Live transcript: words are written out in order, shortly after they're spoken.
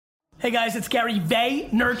Hey guys, it's Gary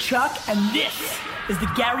Vaynerchuk, and this is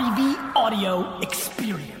the Gary V audio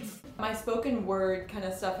experience. My spoken word kind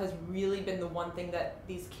of stuff has really been the one thing that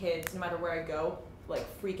these kids, no matter where I go, like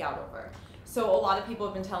freak out over. So a lot of people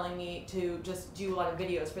have been telling me to just do a lot of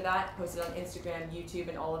videos for that, post it on Instagram, YouTube,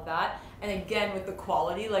 and all of that. And again, with the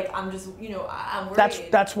quality, like I'm just, I'm worried.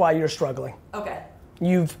 That's why you're struggling. Okay.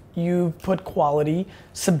 You've put quality,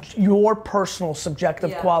 your personal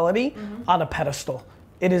subjective quality on a pedestal.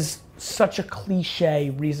 It is such a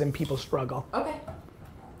cliche reason people struggle. Okay.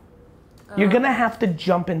 You're gonna have to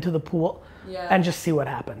jump into the pool and just see what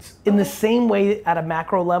happens. In the same way at a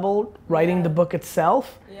macro level, writing the book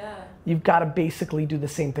itself, you've gotta basically do the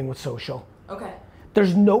same thing with social. Okay.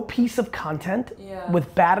 There's no piece of content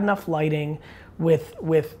with bad enough lighting, with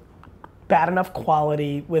bad enough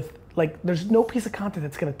quality, there's no piece of content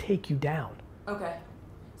that's gonna take you down. Okay.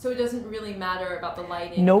 So it doesn't really matter about the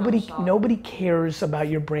lighting. Nobody cares about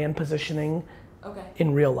your brand positioning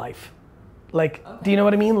in real life. Do you know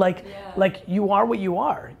what I mean? Like you are what you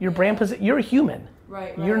are. Your brand you're a human.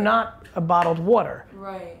 Right. You're not a bottled water.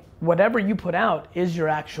 Right. Whatever you put out is your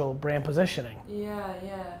actual brand positioning. Yeah.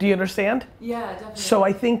 Do you understand? Yeah, definitely. So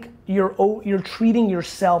I think you're treating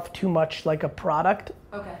yourself too much like a product.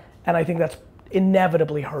 Okay. And I think that's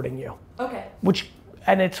inevitably hurting you. Okay.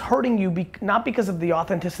 And it's hurting you not because of the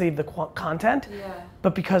authenticity of the content,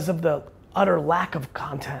 but because of the utter lack of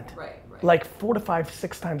content. Right. Like 4 to 5,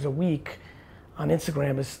 6 times a week on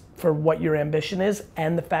Instagram is for what your ambition is,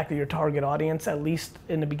 and the fact that your target audience, at least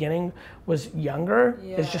in the beginning, was younger,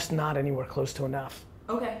 is just not anywhere close to enough.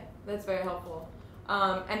 Okay, that's very helpful.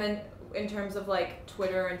 And then in terms of like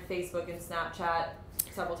Twitter and Facebook and Snapchat,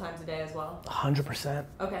 several times a day as well? 100%.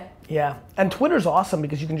 Okay. Yeah, and Twitter's awesome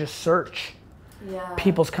because you can just search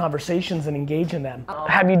people's conversations and engage in them.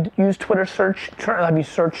 Have you used Twitter search? Have you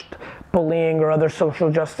searched bullying or other social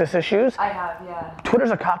justice issues? I have, yeah. Twitter's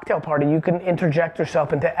a cocktail party. You can interject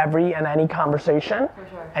yourself into every and any conversation. For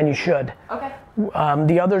sure. And you should. Okay.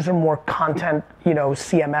 The others are more content,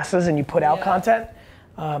 CMSs, and you put out content.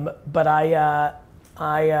 But I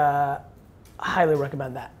highly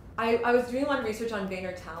recommend that. I was doing a lot of research on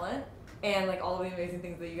Vayner Talent and like all of the amazing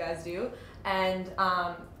things that you guys do. And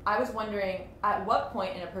I was wondering, at what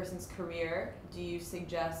point in a person's career do you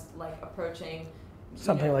suggest like approaching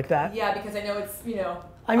something like that? Yeah, because I know it's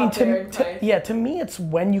I mean, to me, it's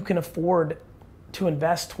when you can afford to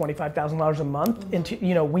invest $25,000 a month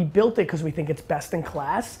into. We built it because we think it's best in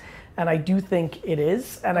class, and I do think it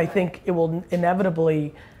is, and I think it will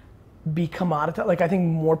inevitably be commoditized. Like I think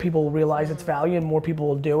more people will realize its value, and more people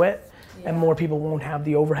will do it, and more people won't have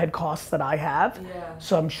the overhead costs that I have. Yeah.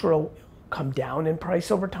 So I'm sure it'll come down in price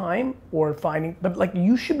over time, but like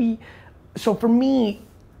you should be. So for me,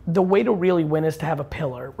 the way to really win is to have a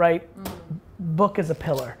pillar, right? Book is a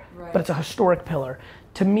pillar, but it's a historic pillar.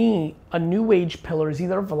 To me, a new age pillar is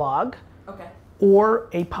either a vlog or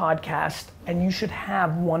a podcast, and you should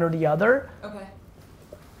have one or the other. Okay.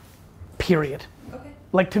 Period. Okay.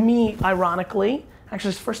 Like to me, ironically,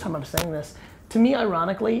 actually it's the first time I'm saying this, to me,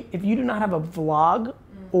 ironically, if you do not have a vlog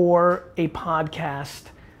or a podcast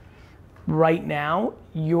right now,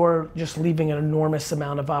 you're just leaving an enormous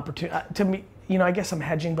amount of opportunity. To me, I guess I'm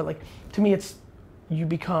hedging, but like to me, it's you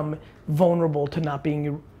become vulnerable to not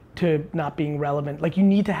being relevant. Like you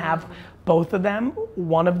need to have both of them,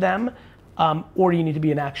 one of them, or you need to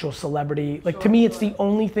be an actual celebrity. Like to me, it's the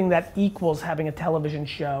only thing that equals having a television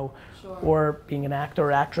show or being an actor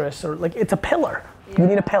or actress, or like it's a pillar. You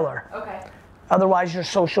need a pillar. Okay. Otherwise, your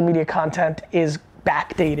social media content is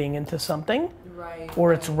backdating into something,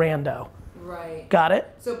 or it's rando. Right. Got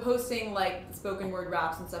it? So posting like spoken word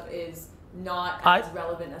raps and stuff is not as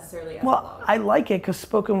relevant necessarily as a blog. I like it because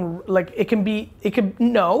if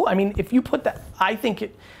you put that, I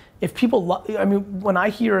think if people, when I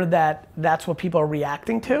hear that that's what people are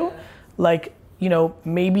reacting to,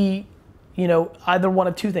 maybe, either one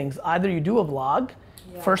of two things. Either you do a vlog,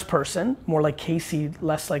 first person, more like Casey,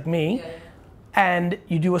 less like me, and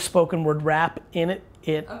you do a spoken word rap in it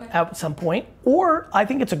at some point, or I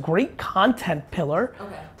think it's a great content pillar.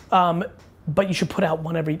 But you should put out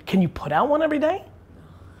one can you put out one every day?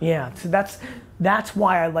 Yeah, so that's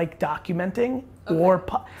why I like documenting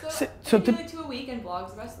So do like 2 a week and vlogs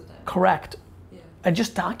the rest of the time. Correct. Yeah. And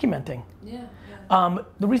just documenting.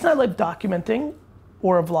 The reason I like documenting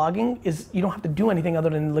or vlogging is you don't have to do anything other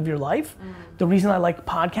than live your life. The reason I like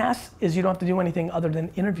podcasts is you don't have to do anything other than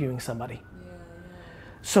interviewing somebody.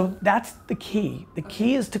 So that's the key. The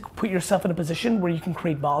key is to put yourself in a position where you can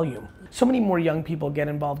create volume. So many more young people get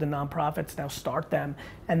involved in nonprofits now, start them,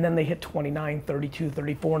 and then they hit 29, 32,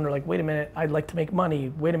 34, and they're like, wait a minute, I'd like to make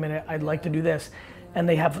money. Wait a minute, I'd like to do this. and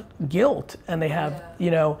they have guilt, and they have,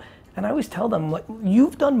 you know, and I always tell them, like,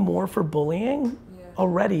 you've done more for bullying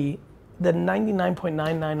already than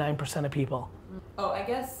 99.999% of people. Oh, I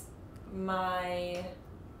guess my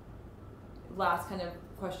last kind of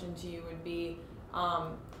question to you would be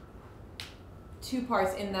two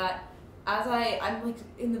parts in that as I'm like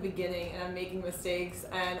in the beginning and I'm making mistakes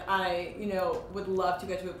and I, you know, would love to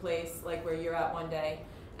get to a place like where you're at one day,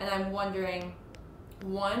 and I'm wondering,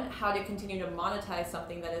 one, how to continue to monetize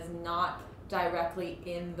something that is not directly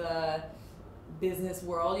in the business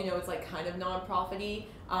world, you know, it's like kind of non-profity.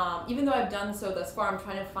 Even though I've done so thus far, I'm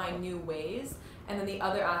trying to find new ways. And then the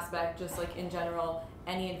other aspect, just like in general,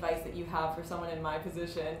 any advice that you have for someone in my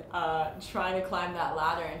position, trying to climb that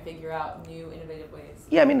ladder and figure out new innovative ways?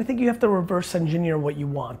 Yeah, I mean, I think you have to reverse engineer what you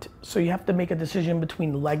want. So you have to make a decision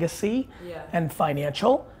between legacy and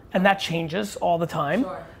financial, and that changes all the time.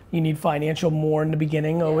 Sure. You need financial more in the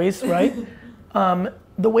beginning always, right?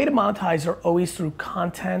 The way to monetize are always through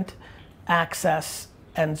content, access,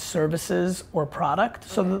 and services or product.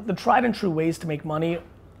 So the tried and true ways to make money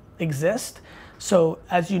exist. So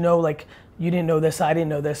as you know, like, you didn't know this, I didn't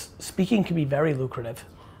know this, speaking can be very lucrative.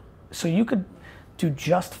 So you could do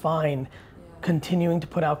just fine continuing to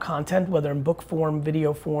put out content, whether in book form,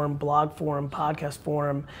 video form, blog form, podcast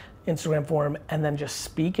form, Instagram form, and then just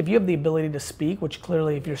speak. If you have the ability to speak, which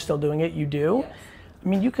clearly if you're still doing it, you do. Yes. I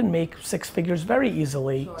mean, you can make 6 figures very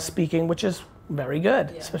easily speaking, which is very good,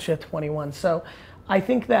 especially at 21. So I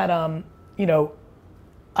think that, you know,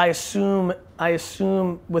 I assume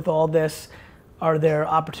with all this, are there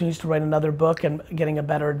opportunities to write another book and getting a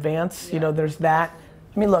better advance? You know, there's that.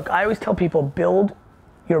 I mean, look, I always tell people, build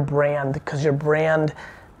your brand, because your brand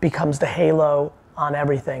becomes the halo on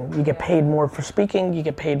everything. You get paid more for speaking, you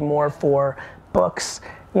get paid more for books.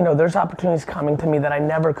 You know, there's opportunities coming to me that I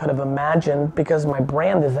never could have imagined because my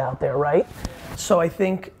brand is out there, right? So I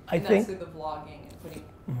think that's through the vlogging and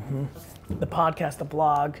putting the podcast, the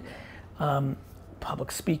blog,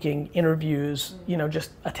 public speaking, interviews, you know,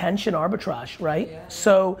 just attention arbitrage, right?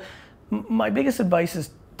 So my biggest advice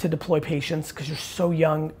is to deploy patience, because you're so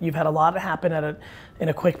young. You've had a lot happen in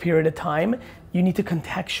a quick period of time. You need to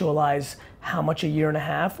contextualize how much a year and a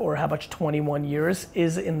half or how much 21 years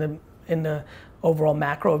is in the overall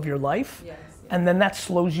macro of your life. And then that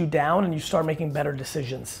slows you down and you start making better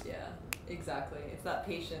decisions. Yeah, exactly. It's that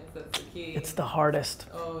patience that's the key. It's the hardest.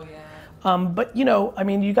 Oh, yeah. But you know, I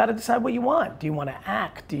mean, you got to decide what you want. Do you want to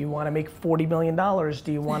act? Do you want to make $40 million?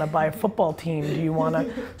 Do you want to buy a football team? Do you want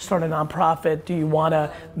to start a nonprofit? Do you want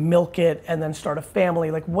to milk it and then start a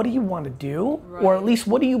family? Like, what do you want to do? Or at least,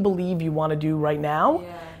 what do you believe you want to do right now?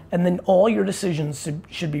 And then all your decisions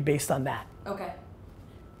should be based on that. Okay.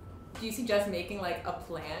 Do you suggest making like a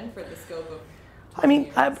plan for the scope of? I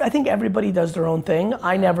mean, I think everybody does their own thing.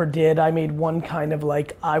 I never did. I made one kind of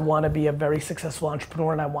like, I want to be a very successful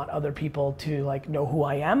entrepreneur and I want other people to like know who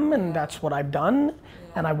I am, and that's what I've done.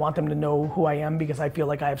 And I want them to know who I am because I feel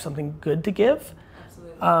like I have something good to give.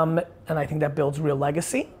 Absolutely. And I think that builds real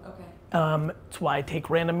legacy. Okay. It's why I take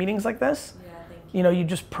random meetings like this. Yeah, thank you. You know, you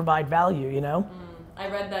just provide value, you know? I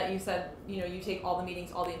read that you said, you know, you take all the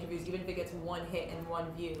meetings, all the interviews, even if it gets one hit and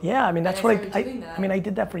one view. Yeah, I mean, that's what I mean, I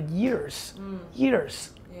did that for years. Years.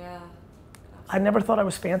 Yeah. I never thought I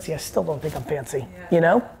was fancy. I still don't think I'm fancy, you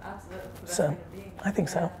know? Absolutely. So, I think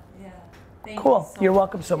so. Yeah. Thank Cool. you so You're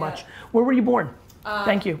welcome so much. Where were you born?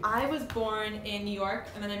 Thank you. I was born in New York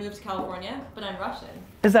and then I moved to California, but I'm Russian.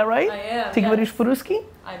 Is that right? I am. Ty говоришь по-русски?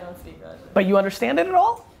 I don't speak Russian. But you understand it at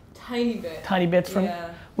all? Tiny bit. Tiny bits from. Yeah.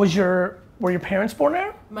 Were your parents born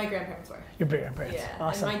there? My grandparents were. Your grandparents. Yeah.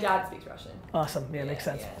 Awesome. And my dad speaks Russian. Awesome. Yeah, makes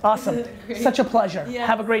sense. Yeah. Awesome. Such a pleasure. Yeah.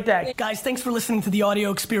 Have a great day. Guys, thanks for listening to the audio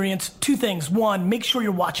experience. 2 things. 1, make sure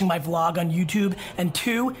you're watching my vlog on YouTube. And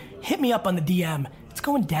 2, hit me up on the DM. It's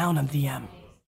going down on the DM.